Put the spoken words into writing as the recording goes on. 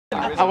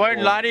I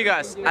won't lie to you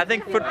guys. I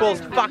think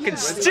football's fucking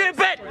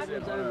stupid.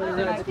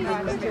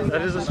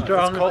 That is a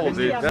strong cold,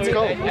 dude. That's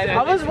cold.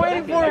 I was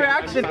waiting for a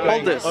reaction.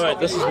 Hold this. Alright,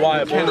 this is why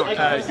you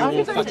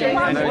fucking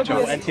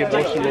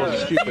anti-emotional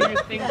stupid.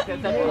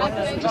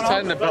 Just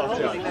tighten the belt.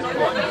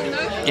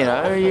 You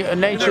know,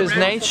 nature's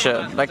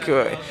nature. Like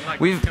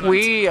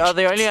we are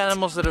the only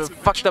animals that have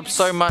fucked up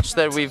so much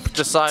that we've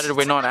decided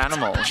we're not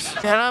animals.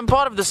 And I'm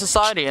part of the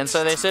society, and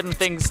so there's certain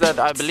things that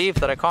I believe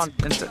that I can't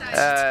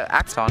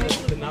act on.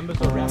 The numbers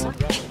are wrapped up Oh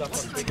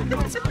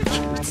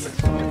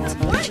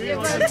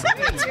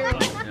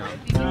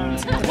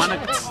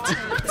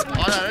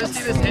no, let's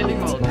see this ending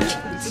mode.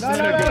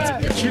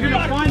 You're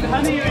gonna find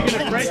honey or you're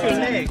gonna break your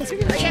leg.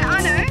 Okay,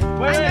 Arno, I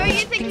know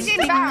you think you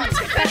can bounce.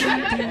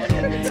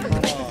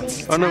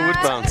 Arno would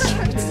bounce. Okay,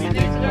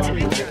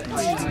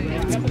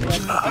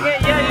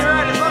 yeah, you're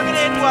right. It's not gonna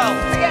end well.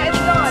 Okay, it's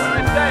not.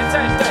 Stay.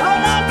 Oh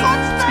no,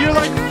 can't stop. You're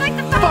like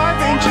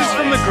 5 inches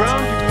from the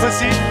ground, you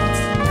pussy.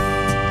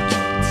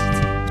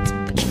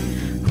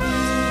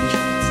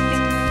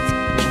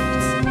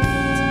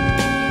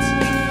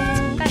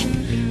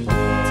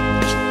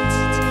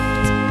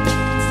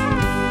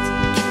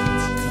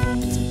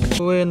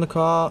 We're in the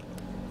car.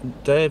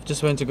 Dave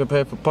just went to go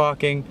pay for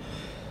parking.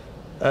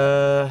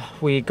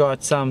 We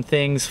got some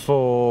things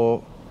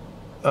for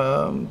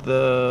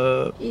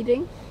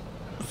Eating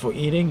for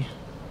eating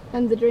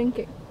and the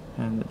drinking.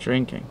 and the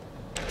drinking.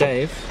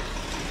 Dave.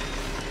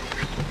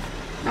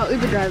 Our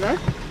Uber driver.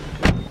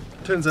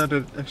 Turns out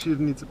I actually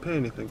didn't need to pay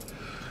anything.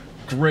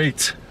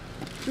 Great.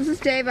 This is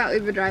Dave, our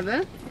Uber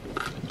driver.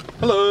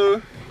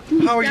 Hello.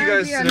 How are you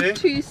guys Currently on today?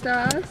 2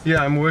 stars.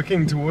 Yeah, I'm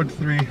working toward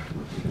 3.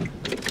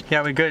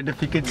 Yeah, we're good.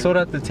 If you could sort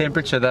out the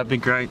temperature, that'd be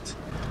great.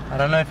 I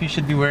don't know if you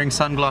should be wearing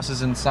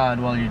sunglasses inside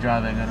while you're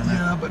driving. I don't know.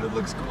 Yeah, but it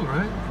looks cool,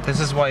 right? This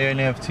is why you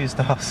only have 2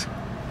 stars.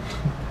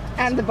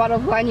 And the bottle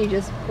of wine you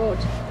just bought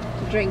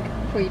to drink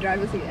before you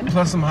drive us again.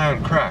 Plus I'm high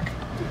on crack.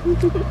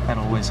 That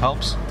always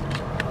helps.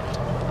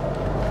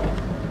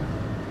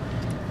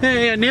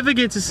 Hey, I never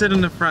get to sit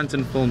in the front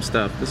and film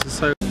stuff. This is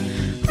so...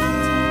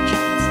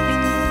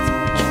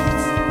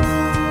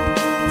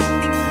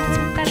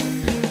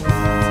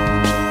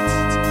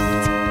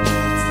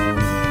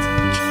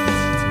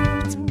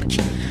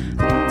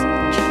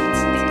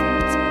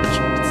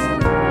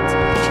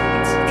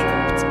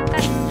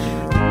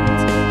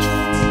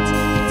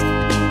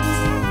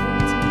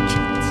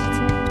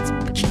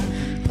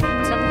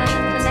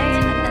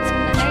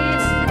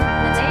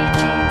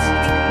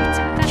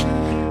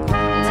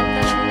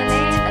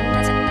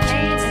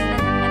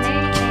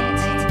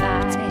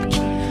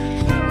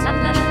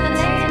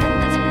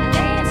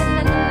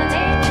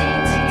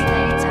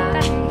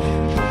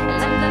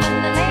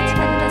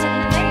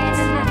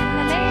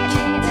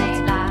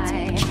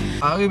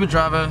 Our Uber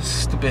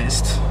driver's the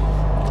best.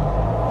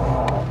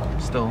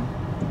 Still.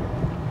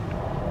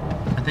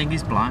 I think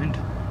he's blind.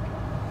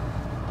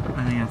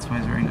 I think that's why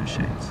he's wearing those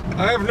shades.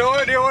 I have no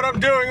idea what I'm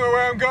doing or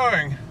where I'm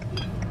going.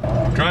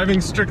 Driving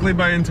strictly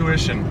by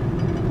intuition.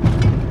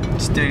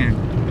 Just doing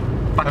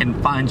a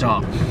fucking fine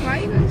job. Why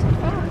are you going so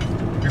fast?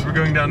 Because we're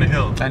going down a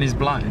hill. And he's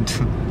blind.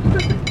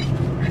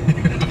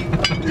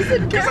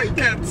 Because I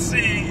can't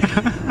see.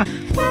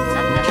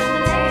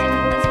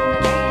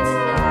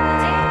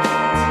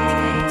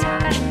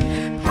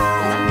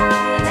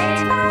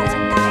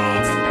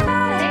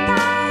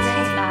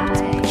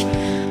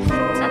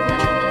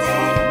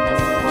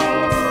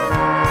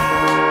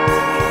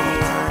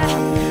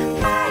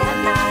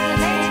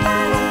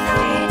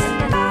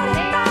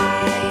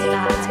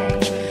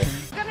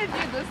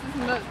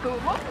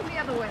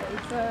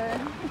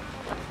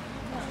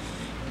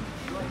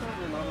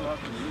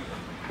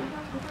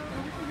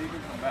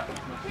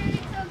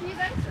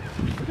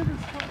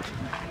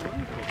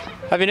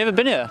 Have you never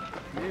been here?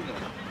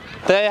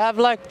 They have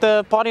like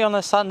the party on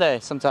a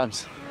Sunday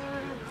sometimes.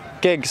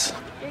 Gigs.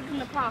 Gigs in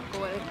the park or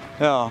whatever.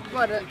 Yeah.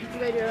 What, do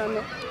they do it on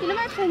there? You know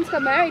my friends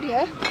got married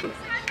here.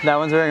 That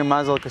one's wearing a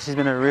muzzle because she's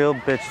been a real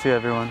bitch to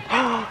everyone.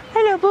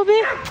 Hello,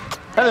 Bobby.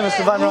 Hello,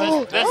 Mr. Van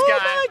Roy. This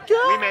guy,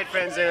 we made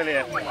friends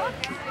earlier.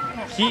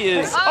 He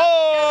is.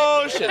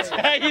 Oh shit!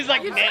 He's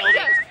like nailed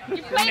it.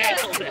 You played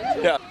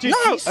it. Yeah. Dude,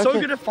 he's so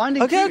good at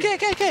finding Okay,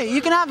 food. okay.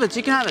 You can have it.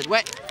 You can have it.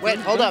 Wait,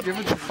 hold up.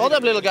 Hold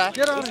up, little guy.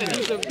 Get on here.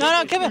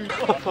 No, give it.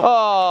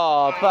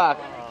 Oh, fuck.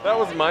 That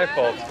was my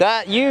fault.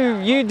 That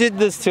you did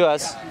this to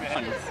us.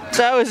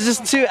 That was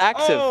just too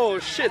active. Oh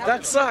shit,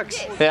 that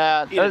sucks.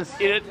 Yeah. Eat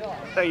it.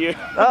 Thank you.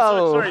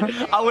 Oh. Sorry,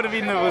 I would have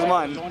eaten it if it was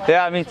mine.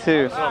 Yeah, me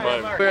too.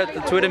 We're at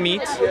the Twitter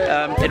meet.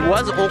 It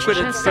was awkward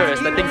at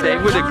first. I think they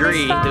would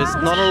agree. There's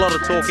not a lot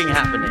of talking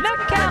happening.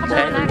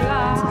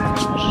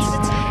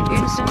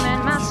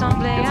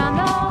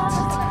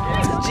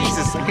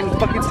 Jesus, I can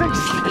fucking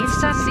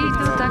taste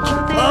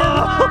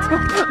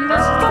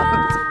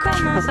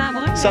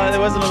So there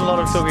wasn't a lot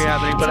of talking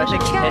happening, but I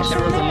think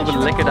everyone's a little bit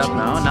liquored up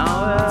now.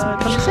 Now,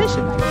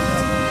 conversation.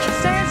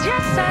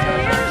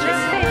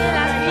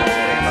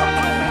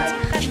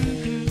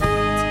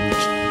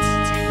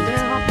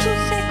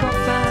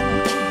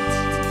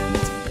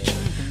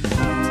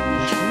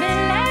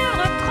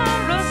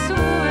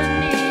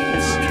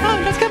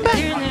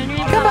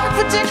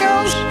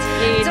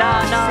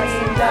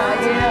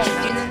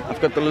 I've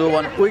got the little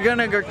one. We're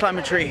gonna go climb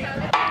a tree.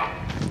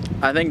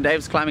 I think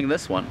Dave's climbing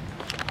this one.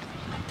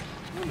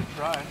 I'm gonna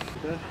try.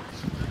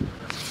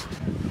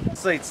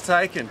 Seat's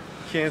taken.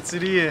 Can't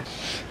sit here.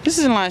 This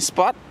is a nice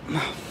spot.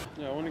 Yeah,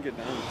 I want to get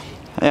down.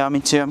 Yeah, me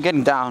too. I'm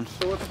getting down.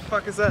 So what the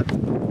fuck is that?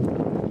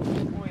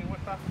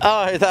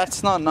 Oh,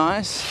 that's not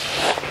nice.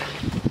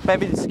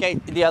 Maybe to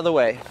skate the other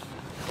way.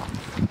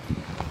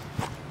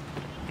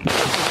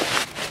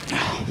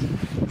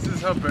 This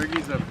is how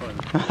bogies have fun.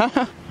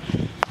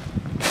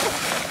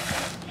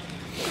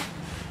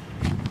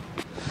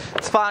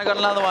 It's fine. I got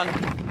another one.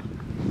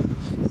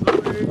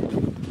 Sorry.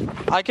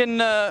 I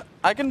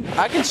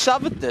can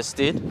shove at this,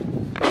 dude.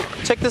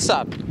 Check this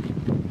up.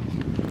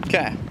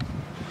 Okay.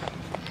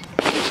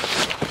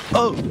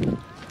 Oh,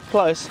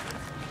 close.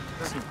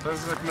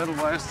 There's like metal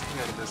wires sticking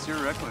out of this.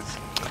 You're reckless.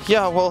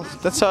 Yeah, well,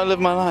 that's how I live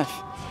my life.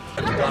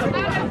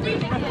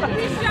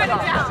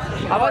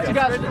 How about you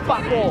guys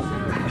fuck off?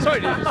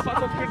 Sorry, dude. Just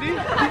fuck off, Goody.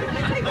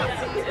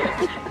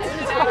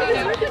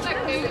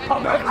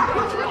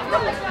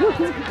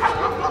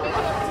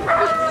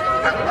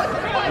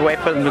 Wait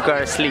for them to go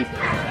to sleep.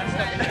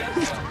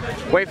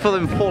 Wait for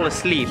them to fall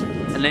asleep,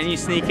 and then you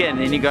sneak in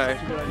and you go.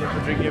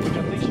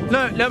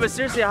 No, but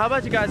seriously, how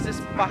about you guys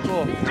just fuck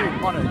off?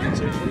 Dude, Arno,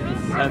 seriously.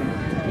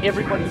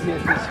 Everybody here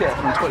is here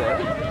from Twitter,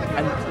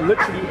 and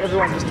literally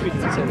everyone just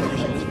tweeted and said that you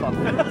should just fuck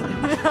off.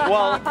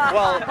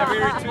 Well, Have we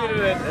retweeted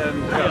it? And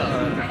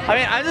I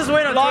mean, I just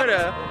went on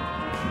Twitter,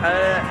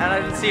 and I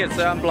didn't see it,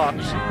 so I'm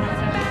blocked.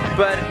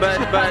 But.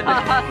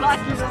 I'd like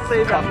you to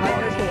say that.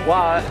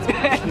 Wow,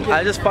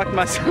 I just fucked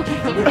myself.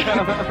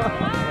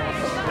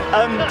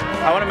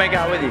 I want to make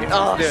out with you.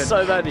 Oh, dude.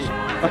 so badly.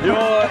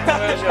 your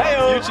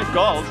YouTube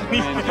gold.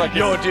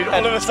 Yo, dude,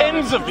 all of us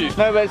tens of you.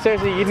 No, but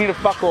seriously, you need to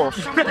fuck off.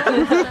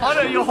 I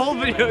know your whole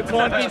video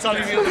can't be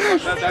telling me.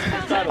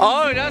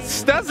 Oh,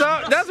 that's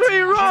where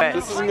you're wrong.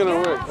 This isn't gonna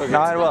work. Okay.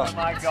 No, it will. Oh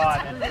my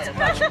god.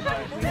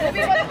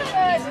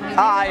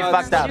 Ah, you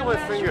fucked up. My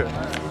finger.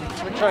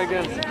 Let me try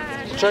again.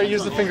 Try to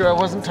use the finger I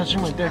wasn't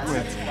touching my dick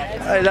with.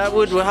 That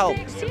would help.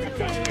 I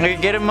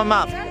can get it in my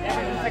mouth.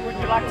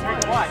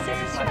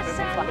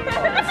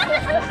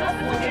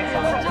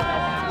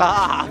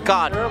 Ah,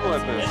 God. Terrible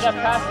at this. That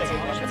plastic.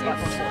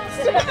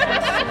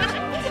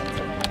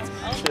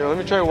 Here, let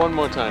me try one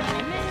more time.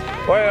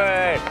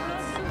 Wait.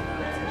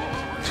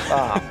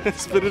 Ah.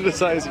 Spit it as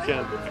high as you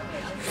can.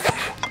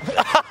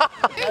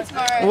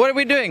 Tomorrow. What are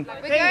we doing?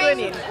 We're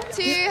going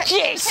to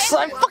Yes!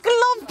 I fucking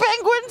love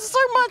penguins so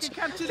much!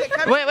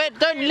 Wait,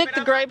 don't lick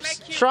the grapes.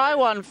 Try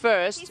one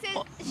first.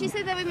 She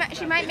said that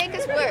she might make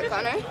us work,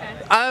 Arno.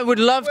 I would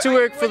love to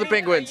work for the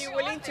penguins. Are you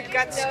willing to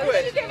gut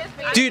squid?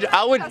 Dude,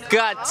 I would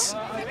gut.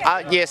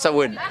 Yes, I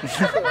would.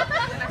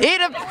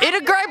 Eat a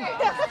grape!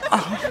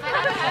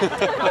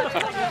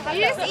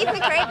 You just eat the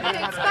grape and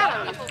it's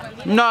gone.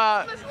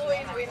 No.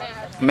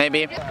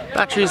 Maybe.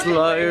 Battery's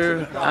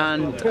low,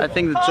 and I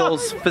think the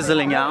jaw's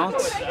fizzling out.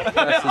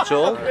 That's the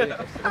jaw.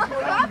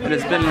 But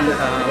it's been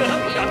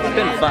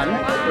fun.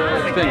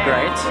 It's been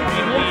great.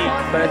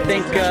 But I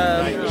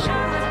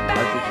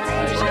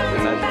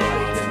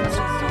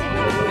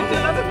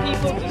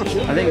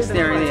think it's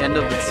nearing the end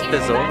of its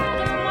fizzle.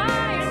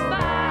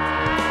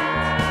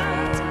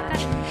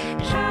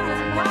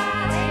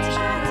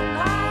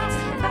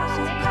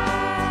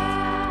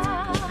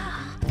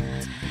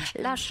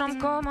 La chambre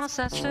commence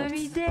à se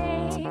vider.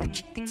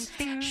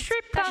 Je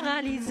suis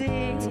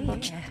paralysée.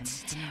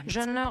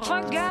 Je ne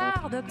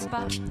regarde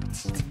pas.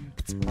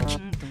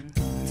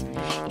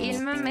 Il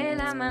me met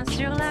la main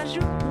sur la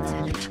joue.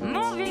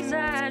 Mon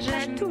visage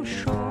est tout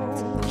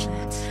chaud.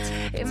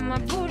 Et ma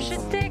bouche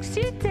est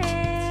excitée.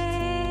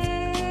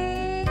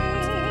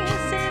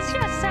 Ses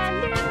yeux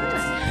s'allument.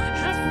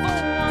 Je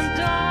fonds en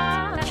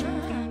dehors.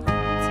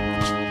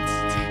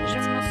 Je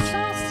me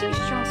sens si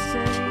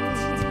chanceuse.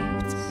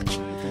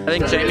 I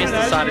think Jamie's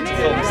decided to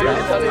film stuff.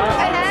 I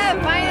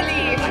have,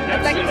 finally. It's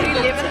like the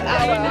 11th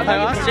hour. I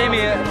asked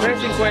Jamie a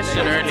pressing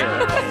question earlier.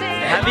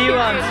 Have you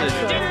answered?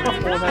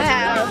 I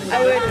have.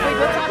 I would. We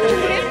go talk to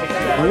him.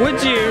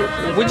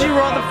 Would you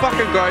rather fuck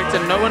a goat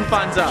and no one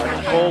finds out?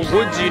 Or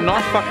would you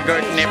not fuck a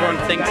goat and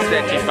everyone thinks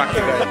that you fucked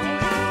a goat?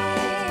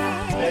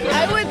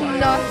 I would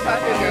not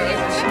fuck a girl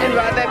and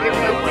rather have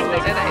everyone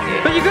think that I did.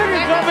 But you go to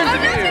a job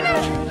interview!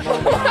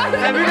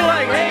 And people are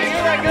like, hey,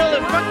 you're that girl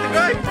that fucked the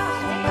goat!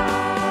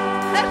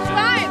 That's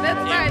fine.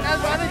 I'd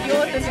rather deal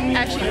with this and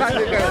actually fuck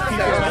the girl.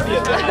 So.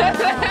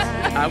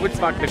 I would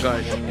fuck the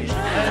goat.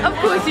 Of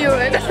course you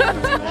would.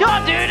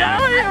 God, dude, I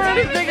don't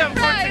really think I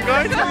fucked the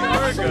goat.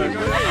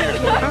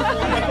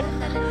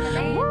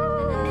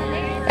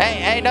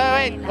 Hey, no,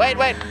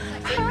 wait.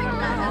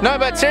 No,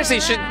 but seriously,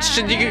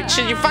 should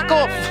you fuck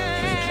off?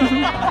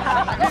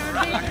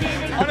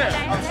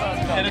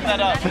 Edit that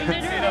up.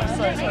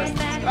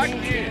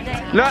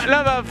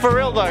 No, but for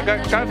real though, go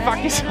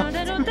fuck yourself.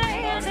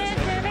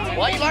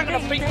 Why are you liking a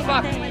pink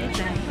fuck?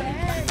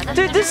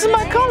 Dude, this is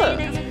my color.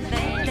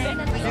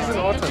 He's in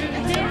autumn.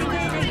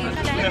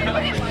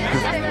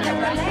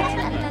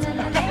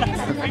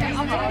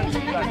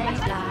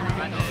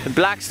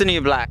 Black's the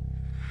new black.